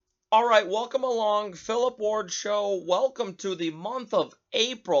All right, welcome along, Philip Ward Show. Welcome to the month of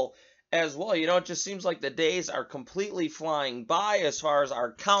April as well. It just seems like the days are completely flying by as far as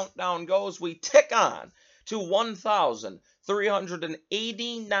our countdown goes. We tick on to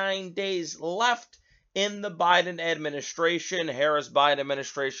 1,389 days left in the Biden administration, Harris Biden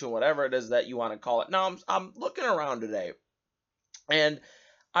administration, whatever it is that you want to call it. Now, I'm looking around today and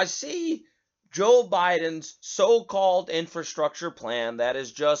I see Joe Biden's so-called infrastructure plan that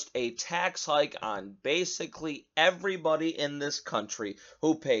is just a tax hike on basically everybody in this country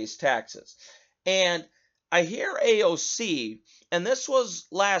who pays taxes. And I hear AOC, and this was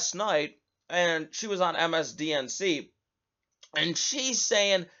last night, and she was on MSDNC, and she's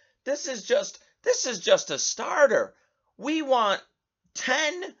saying this is just a starter. We want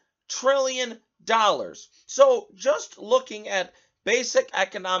 $10 trillion. So just looking at basic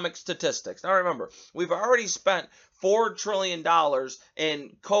economic statistics. Now remember, we've already spent $4 trillion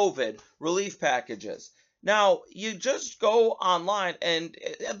in COVID relief packages. Now, you just go online and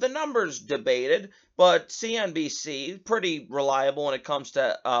the numbers debated, but CNBC, pretty reliable when it comes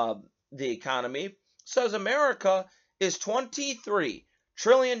to the economy, says America is $23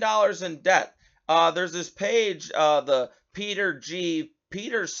 trillion in debt. There's this page, the Peter G.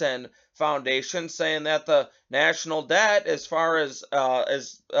 Peterson Foundation, saying that the national debt, as far as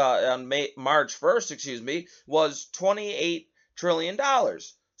on March 1st, was $28 trillion.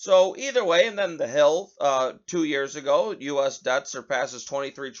 So either way, and then the Hill 2 years ago, U.S. debt surpasses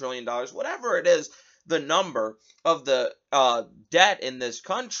 $23 trillion. Whatever it is, the number of the debt in this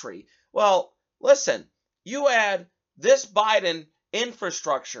country. Well, listen, you add this Biden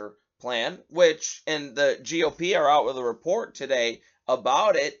infrastructure plan, which, and the GOP are out with a report today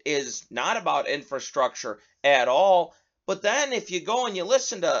about it, is not about infrastructure at all. But then if you go and you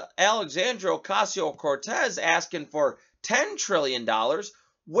listen to Alexandria Ocasio-Cortez asking for $10 trillion,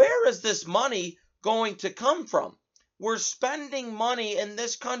 where is this money going to come from? We're spending money in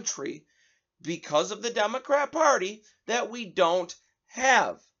this country because of the Democrat Party that we don't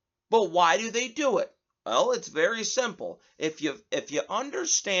have. But why do they do it? Well, it's very simple. If you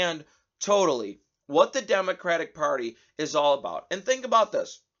understand totally what the Democratic Party is all about, and think about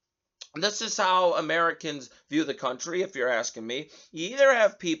this. This is how Americans view the country, if you're asking me. You either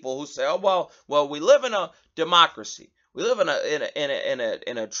have people who say, "Oh, well, we live in a democracy. We live in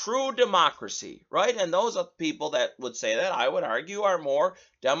a true democracy," right? And those are people that would say that, I would argue, are more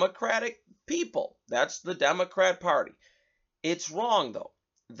democratic people. That's the Democrat Party. It's wrong, though.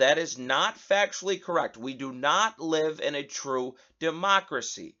 That is not factually correct. We do not live in a true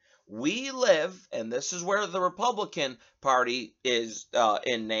democracy. We live, and this is where the Republican Party is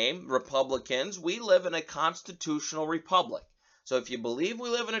in name, Republicans, we live in a constitutional republic. So if you believe we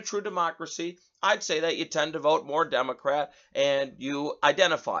live in a true democracy, I'd say that you tend to vote more Democrat and you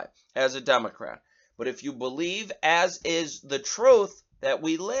identify as a Democrat. But if you believe, as is the truth, that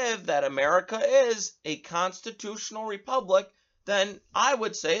we live, that America is a constitutional republic, then I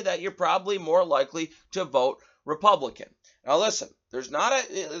would say that you're probably more likely to vote Republican. Now listen,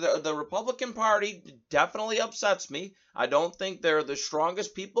 the Republican Party definitely upsets me. I don't think they're the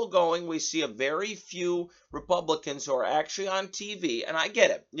strongest people going. We see a very few Republicans who are actually on TV, and I get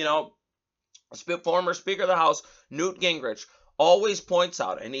it. Former Speaker of the House, Newt Gingrich, always points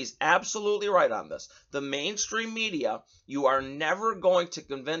out, and he's absolutely right on this, the mainstream media, you are never going to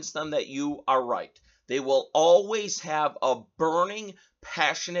convince them that you are right. They will always have a burning,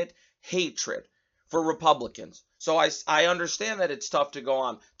 passionate hatred for Republicans. So I understand that it's tough to go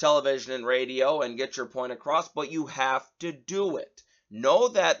on television and radio and get your point across, but you have to do it. Know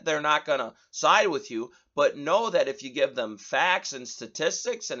that they're not going to side with you, but know that if you give them facts and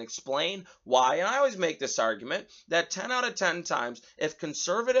statistics and explain why, and I always make this argument, that 10 out of 10 times, if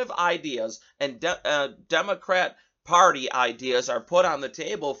conservative ideas and Democrat Party ideas are put on the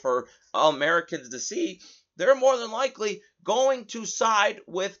table for Americans to see, they're more than likely going to side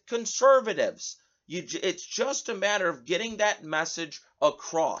with conservatives. It's just a matter of getting that message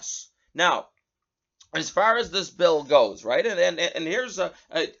across. Now, as far as this bill goes, right, and here's a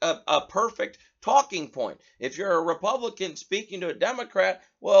perfect talking point. If you're a Republican speaking to a Democrat,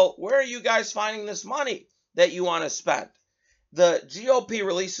 well, where are you guys finding this money that you want to spend? The GOP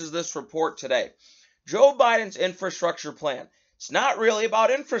releases this report today. Joe Biden's infrastructure plan. It's not really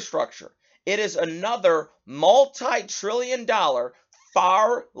about infrastructure. It is another multi-trillion-dollar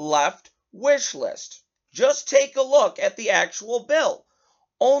far-left wish list. Just take a look at the actual bill.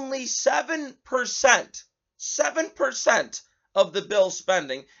 Only 7% of the bill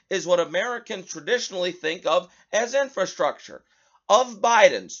spending is what Americans traditionally think of as infrastructure. Of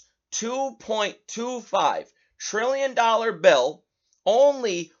Biden's $2.25 trillion bill,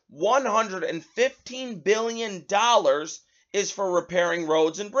 only $115 billion is for repairing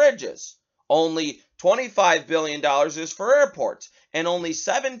roads and bridges. Only $25 billion is for airports, and only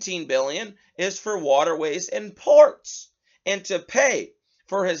 $17 billion is for waterways and ports. And to pay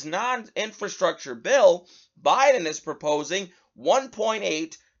for his non-infrastructure bill, Biden is proposing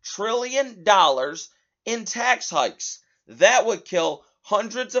 $1.8 trillion in tax hikes. That would kill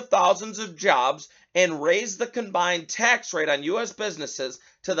hundreds of thousands of jobs and raise the combined tax rate on U.S. businesses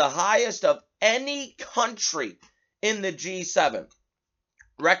to the highest of any country in the G7.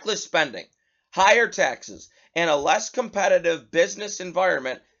 Reckless spending, higher taxes, and a less competitive business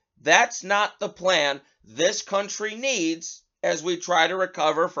environment, that's not the plan this country needs as we try to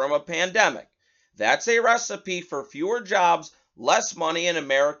recover from a pandemic. That's a recipe for fewer jobs, less money in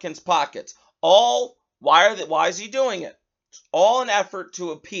Americans' pockets. Why is he doing it? All an effort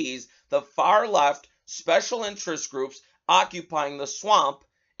to appease the far left special interest groups occupying the swamp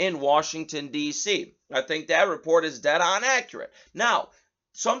in Washington, D.C. I think that report is dead on accurate. Now,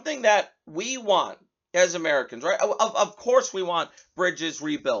 something that we want as Americans, right? Of course, we want bridges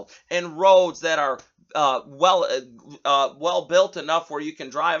rebuilt and roads that are well built enough where you can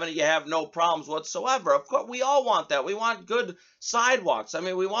drive and you have no problems whatsoever. Of course, we all want that. We want good sidewalks. I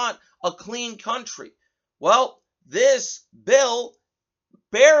mean, we want a clean country. Well, this bill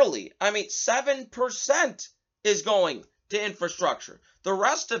barely, 7% is going to infrastructure. The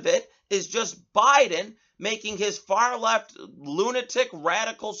rest of it is just Biden making his far left, lunatic,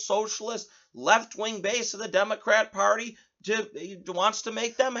 radical, socialist, left wing base of the Democrat Party he wants to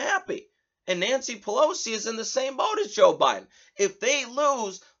make them happy. And Nancy Pelosi is in the same boat as Joe Biden. If they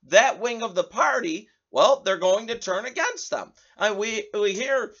lose that wing of the party, well, they're going to turn against them. We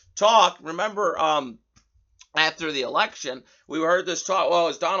hear talk, remember, after the election, we heard this talk, well,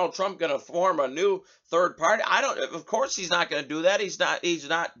 is Donald Trump going to form a new third party? Of course he's not going to do that. He's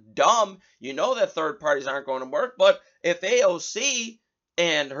not dumb. You know that third parties aren't going to work. But if AOC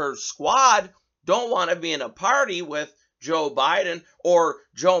and her squad don't want to be in a party with Joe Biden or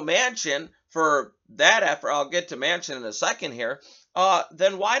Joe Manchin for that effort, I'll get to Manchin in a second here,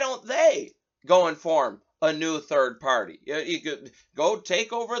 then why don't they go and form a new third party? You could go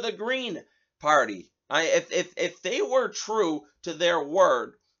take over the Green Party. If they were true to their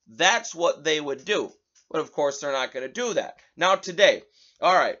word, that's what they would do. But of course, they're not going to do that. Now, today,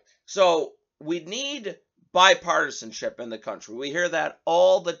 all right, so we need bipartisanship in the country. We hear that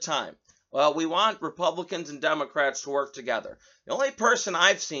all the time. Well, we want Republicans and Democrats to work together. The only person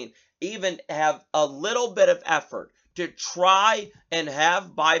I've seen even have a little bit of effort to try and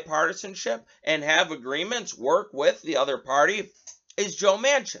have bipartisanship and have agreements work with the other party is Joe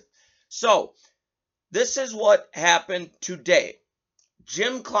Manchin. So, this is what happened today.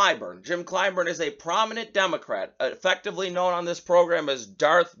 Jim Clyburn. Jim Clyburn is a prominent Democrat, effectively known on this program as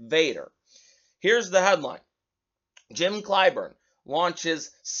Darth Vader. Here's the headline. Jim Clyburn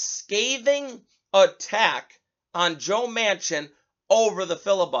launches scathing attack on Joe Manchin over the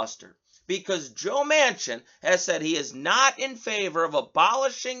filibuster. Because Joe Manchin has said he is not in favor of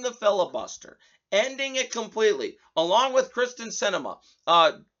abolishing the filibuster, ending it completely, along with Kristen Sinema,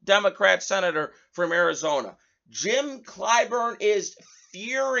 Democrat senator from Arizona. Jim Clyburn is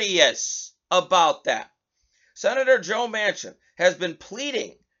furious about that. Senator Joe Manchin has been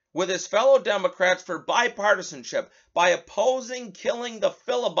pleading with his fellow Democrats for bipartisanship by opposing killing the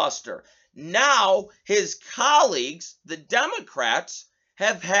filibuster. Now his colleagues, the Democrats,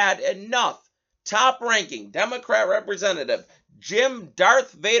 have had enough. Top-ranking Democrat representative Jim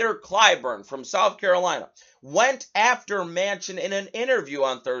Darth Vader Clyburn from South Carolina went after Manchin in an interview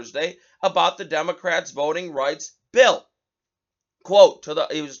on Thursday about the Democrats' voting rights bill. Quote,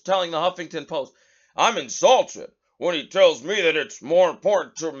 he was telling the Huffington Post, "I'm insulted when he tells me that it's more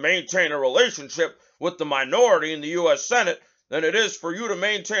important to maintain a relationship with the minority in the U.S. Senate than it is for you to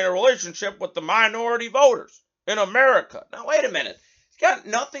maintain a relationship with the minority voters in America." Now, wait a minute. It's got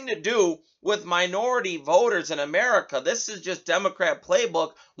nothing to do with minority voters in America. This is just Democrat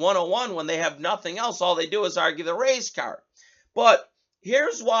playbook 101 when they have nothing else. All they do is argue the race card. But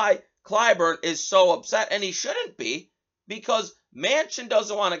here's why Clyburn is so upset, and he shouldn't be, because Manchin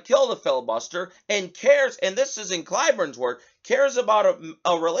doesn't want to kill the filibuster and cares, and this is in Clyburn's word, cares about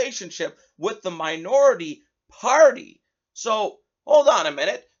a relationship with the minority party. So, hold on a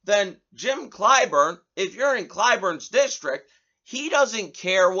minute. Then Jim Clyburn, if you're in Clyburn's district, he doesn't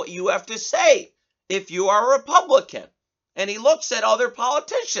care what you have to say if you are a Republican. And he looks at other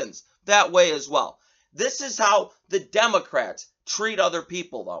politicians that way as well. This is how the Democrats treat other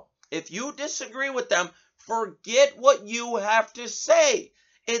people, though. If you disagree with them, forget what you have to say.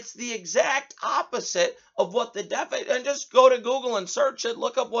 It's the exact opposite of what the and just go to Google and search it.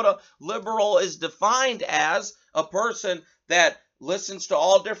 Look up what a liberal is defined as: a person that listens to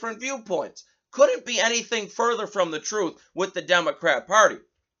all different viewpoints. Couldn't be anything further from the truth with the Democrat Party.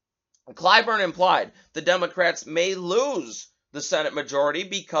 Clyburn implied the Democrats may lose the Senate majority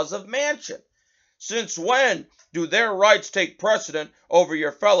because of Manchin. Since when do their rights take precedent over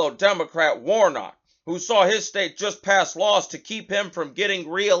your fellow Democrat Warnock, who saw his state just pass laws to keep him from getting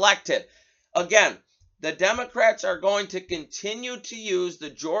reelected? Again, the Democrats are going to continue to use the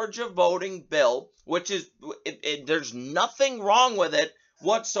Georgia voting bill, which is, there's nothing wrong with it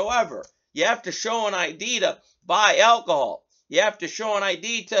whatsoever. You have to show an ID to buy alcohol. You have to show an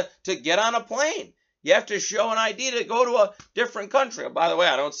ID to get on a plane. You have to show an ID to go to a different country. By the way,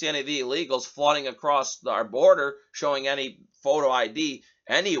 I don't see any of the illegals flooding across our border showing any photo ID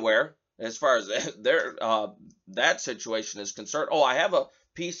anywhere as far as their that situation is concerned. Oh, I have a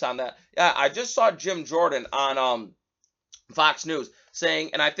piece on that. Yeah, I just saw Jim Jordan on Fox News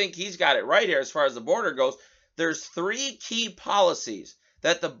saying, and I think he's got it right here as far as the border goes, there's 3 key policies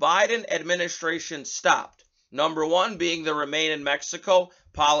that the Biden administration stopped. Number 1 being the Remain in Mexico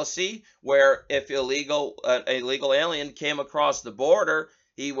policy, where if illegal alien came across the border,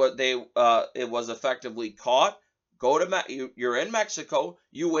 it was effectively caught. You're in Mexico,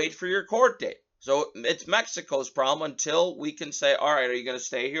 you wait for your court date. So it's Mexico's problem until we can say, all right, are you going to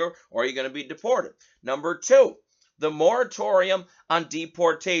stay here or are you going to be deported? Number 2, the moratorium on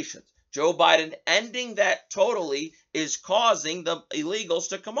deportations. Joe Biden ending that totally is causing the illegals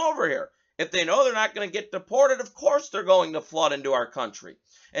to come over here. If they know they're not going to get deported, of course they're going to flood into our country.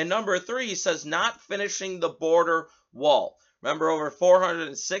 And number 3, he says not finishing the border wall. Remember, over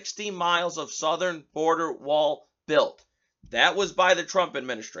 460 miles of southern border wall built. That was by the Trump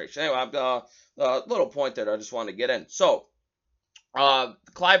administration. Anyway, I've got a little point that I just want to get in. So,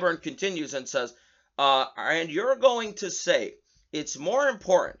 Clyburn continues and says, and you're going to say it's more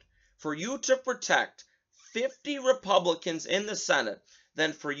important for you to protect 50 Republicans in the Senate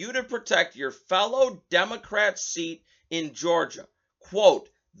than for you to protect your fellow Democrat seat in Georgia. Quote,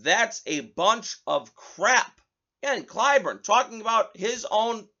 that's a bunch of crap. And Clyburn talking about his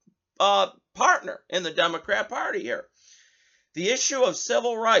own partner in the Democrat Party here. The issue of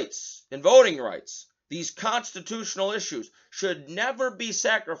civil rights and voting rights, these constitutional issues, should never be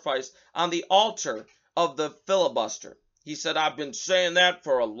sacrificed on the altar of the filibuster. He said, I've been saying that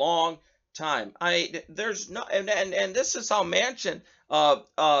for a long time. There's no, and this is how Manchin,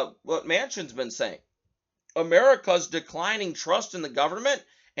 what Manchin's been saying. America's declining trust in the government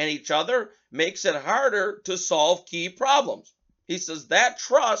and each other makes it harder to solve key problems. He says that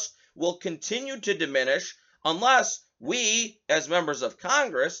trust will continue to diminish unless we, as members of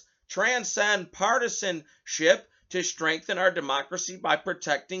Congress, transcend partisanship to strengthen our democracy by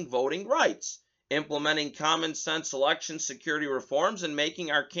protecting voting rights, implementing common sense election security reforms, and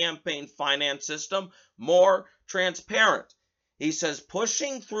making our campaign finance system more transparent. He says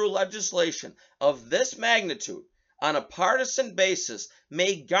pushing through legislation of this magnitude on a partisan basis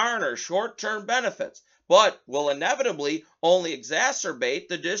may garner short-term benefits, but will inevitably only exacerbate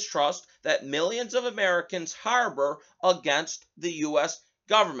the distrust that millions of Americans harbor against the U.S.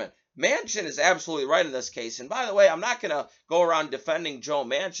 government. Manchin is absolutely right in this case. And by the way, I'm not going to go around defending Joe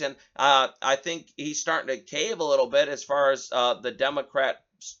Manchin. I think he's starting to cave a little bit as far as the Democrat,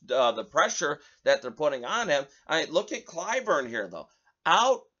 the pressure that they're putting on him. Look at Clyburn here, though.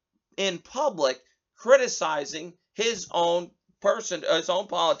 Out in public criticizing his own person, his own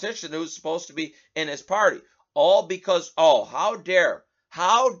politician who's supposed to be in his party. All because, how dare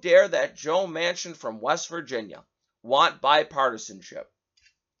that Joe Manchin from West Virginia want bipartisanship.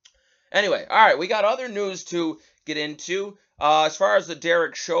 Anyway, all right, we got other news to get into. As far as the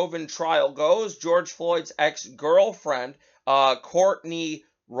Derek Chauvin trial goes, George Floyd's ex-girlfriend, Courtney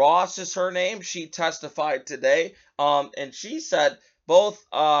Ross is her name. She testified today, and she said both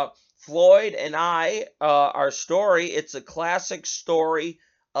Floyd and I, our story, it's a classic story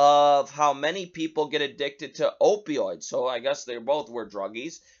of how many people get addicted to opioids. So I guess they both were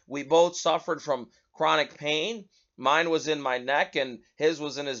druggies. We both suffered from chronic pain. Mine was in my neck and his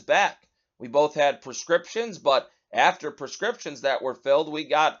was in his back. We both had prescriptions, but after prescriptions that were filled, we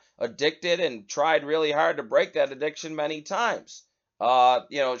got addicted and tried really hard to break that addiction many times.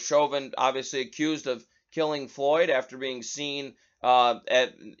 Chauvin obviously accused of killing Floyd after being seen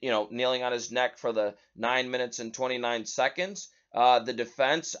kneeling on his neck for the 9 minutes and 29 seconds. The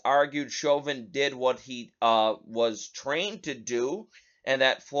defense argued Chauvin did what he was trained to do, and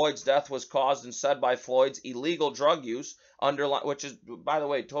that Floyd's death was caused instead by Floyd's illegal drug use, which is, by the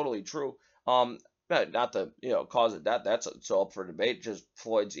way, totally true. not the cause of death. That's so up for debate. Just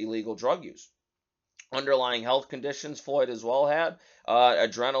Floyd's illegal drug use. Underlying health conditions Floyd as well had,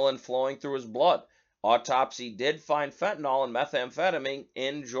 adrenaline flowing through his blood. Autopsy did find fentanyl and methamphetamine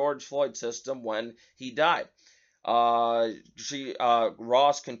in George Floyd's system when he died. Ross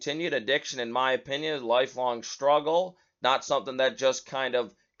continued, addiction, in my opinion, is a lifelong struggle, not something that just kind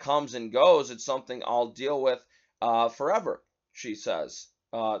of comes and goes. It's something I'll deal with forever, she says.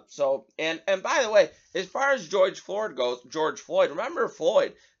 And by the way, as far as George Floyd, remember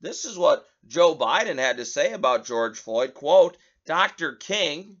Floyd, this is what Joe Biden had to say about George Floyd, quote, Dr.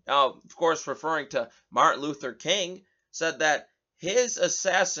 King, of course referring to Martin Luther King, said that his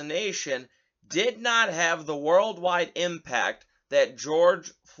assassination did not have the worldwide impact that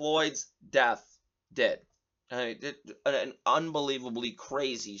George Floyd's death did. I mean, an unbelievably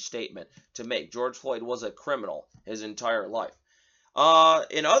crazy statement to make. George Floyd was a criminal his entire life.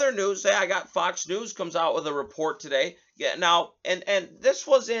 In other news, I got Fox News comes out with a report today. Yeah, now, and this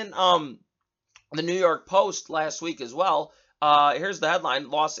was in the New York Post last week as well. Here's the headline: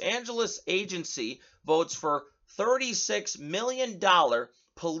 Los Angeles agency votes for $36 million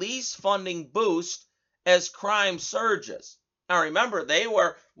police funding boost as crime surges. Now remember, they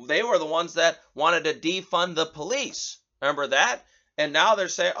were the ones that wanted to defund the police. Remember that? And now they're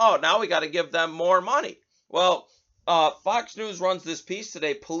saying, oh, now we got to give them more money. Well, Fox News runs this piece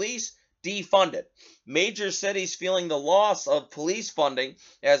today: police defunded. Major cities feeling the loss of police funding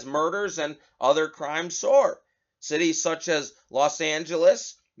as murders and other crimes soar. Cities such as Los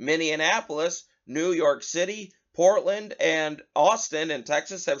Angeles, Minneapolis, New York City, Portland, and Austin in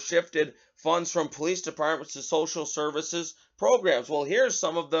Texas have shifted funds from police departments to social services programs. Well, here's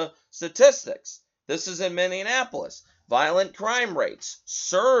some of the statistics. This is in Minneapolis. Violent crime rates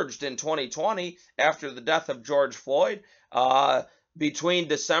surged in 2020 after the death of George Floyd. Between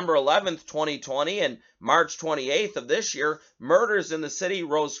December 11th, 2020 and March 28th of this year, murders in the city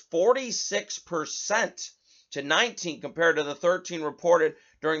rose 46% to 19 compared to the 13 reported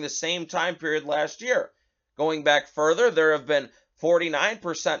during the same time period last year. Going back further, there have been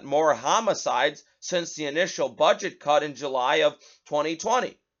 49% more homicides since the initial budget cut in July of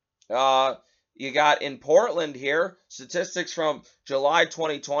 2020. You got in Portland here, statistics from July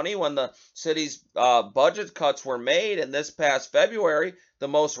 2020 when the city's budget cuts were made, and this past February, the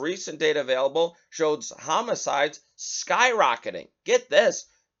most recent data available showed homicides skyrocketing. Get this,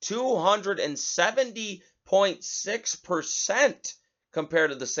 270.6%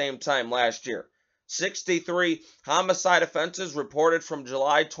 compared to the same time last year. 63 homicide offenses reported from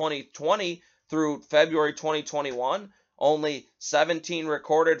July 2020 through February 2021. Only 17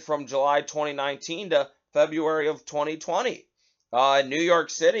 recorded from July 2019 to February of 2020. New York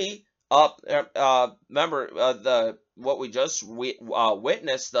City, remember what we just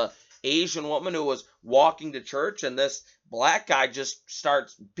witnessed, the Asian woman who was walking to church and this black guy just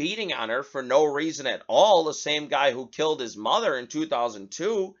starts beating on her for no reason at all, the same guy who killed his mother in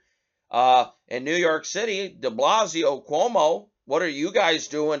 2002. In New York City, de Blasio, Cuomo, what are you guys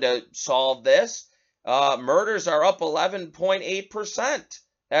doing to solve this? Murders are up 11.8%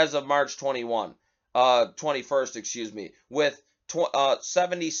 as of March 21st, with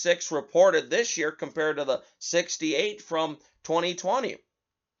 76 reported this year compared to the 68 from 2020.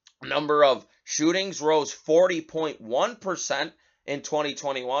 Number of shootings rose 40.1% in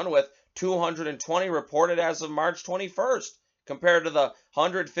 2021, with 220 reported as of March 21st, compared to the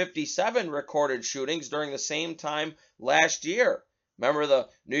 157 recorded shootings during the same time last year. Remember, the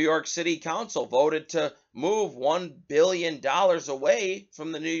New York City Council voted to move $1 billion away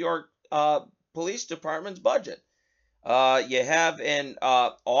from the New York Police Department's budget. You have in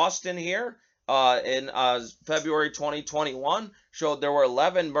Austin here, in February 2021, showed there were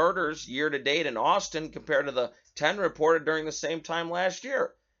 11 murders year to date in Austin compared to the 10 reported during the same time last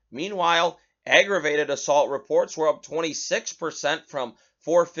year. Meanwhile, aggravated assault reports were up 26% from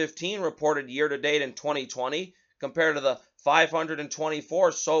 415 reported year to date in 2020 compared to the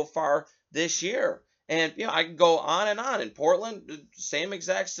 524 so far this year. And, I can go on and on. In Portland, same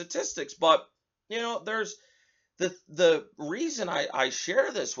exact statistics. But, there's the reason I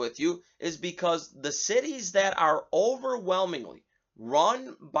share this with you is because the cities that are overwhelmingly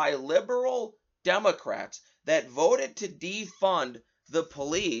run by liberal Democrats that voted to defund the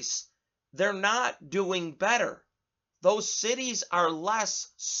police, they're not doing better. Those cities are less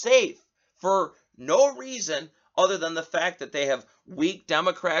safe for no reason other than the fact that they have weak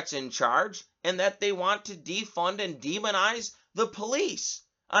Democrats in charge and that they want to defund and demonize the police.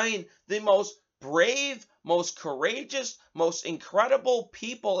 I mean, the most brave, most courageous, most incredible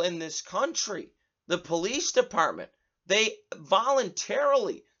people in this country, the police department, they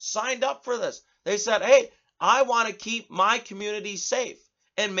voluntarily signed up for this. They said, hey, I want to keep my community safe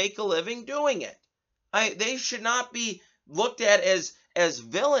and make a living doing it. They should not be looked at as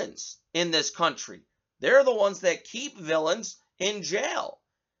villains in this country. They're the ones that keep villains in jail.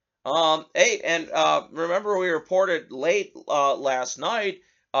 Hey, and remember we reported late last night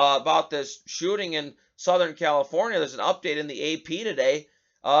about this shooting in Southern California. There's an update in the AP today.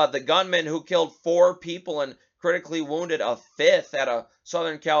 The gunman who killed 4 people and critically wounded a 5th at a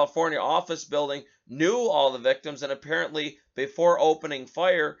Southern California office building knew all the victims and apparently, before opening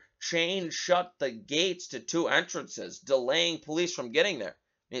fire, chained shut the gates to 2 entrances, delaying police from getting there.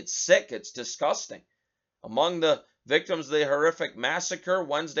 It's sick. It's disgusting. Among the victims of the horrific massacre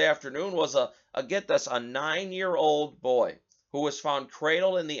Wednesday afternoon was get this, a 9-year-old boy who was found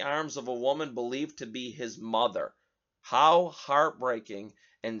cradled in the arms of a woman believed to be his mother. How heartbreaking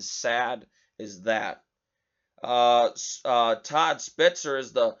and sad is that? Todd Spitzer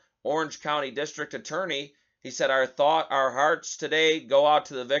is the Orange County District Attorney. He said, our hearts today go out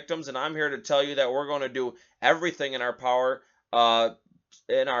to the victims, and I'm here to tell you that we're going to do everything in our power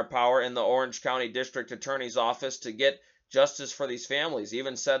in the Orange County District Attorney's office to get justice for these families. He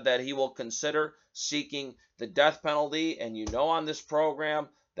even said that he will consider seeking the death penalty. And you know, on this program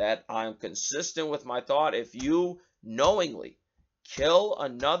that I'm consistent with my thought. If you knowingly kill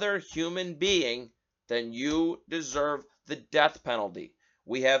another human being, then you deserve the death penalty.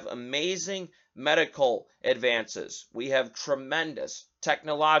 We have amazing medical advances. We have tremendous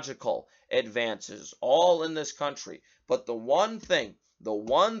technological advances all in this country. But the one thing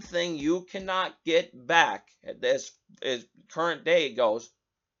you cannot get back, as current day goes,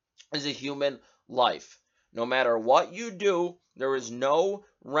 is a human life. No matter what you do, there is no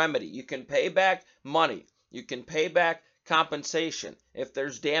remedy. You can pay back money. You can pay back compensation if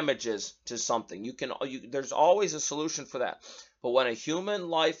there's damages to something. There's always a solution for that. But when a human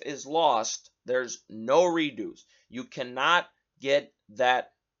life is lost, there's no redos. You cannot get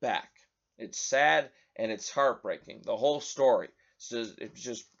that back. It's sad and it's heartbreaking. The whole story. It's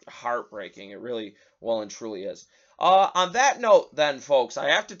just heartbreaking. It really, well and truly is. On that note, then, folks, I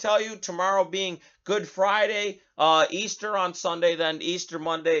have to tell you, tomorrow being Good Friday, Easter on Sunday, then Easter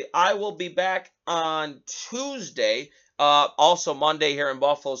Monday, I will be back on Tuesday. Also, Monday here in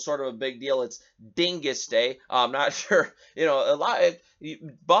Buffalo is sort of a big deal. It's Dingus Day. I'm not sure,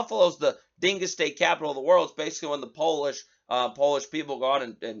 Buffalo's the Dingus Day capital of the world. It's basically when the Polish people go out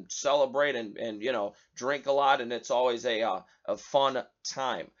and celebrate and drink a lot, and it's always a fun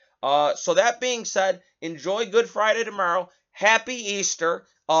time. So that being said, enjoy Good Friday tomorrow. Happy Easter.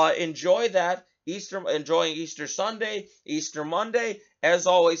 Enjoy that. Enjoying Easter Sunday, Easter Monday. As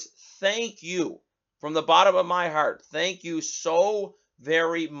always, thank you from the bottom of my heart. Thank you so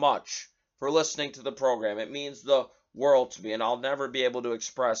very much for listening to the program. It means the world to me, and I'll never be able to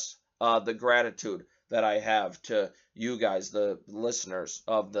express the gratitude that I have to you guys, the listeners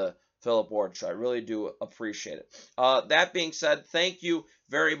of the Philip Ward Show. I really do appreciate it. That being said, thank you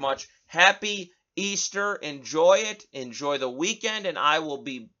very much. Happy Easter. Enjoy it. Enjoy the weekend, and I will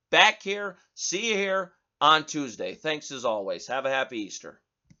be back here. See you here on Tuesday. Thanks as always. Have a happy Easter.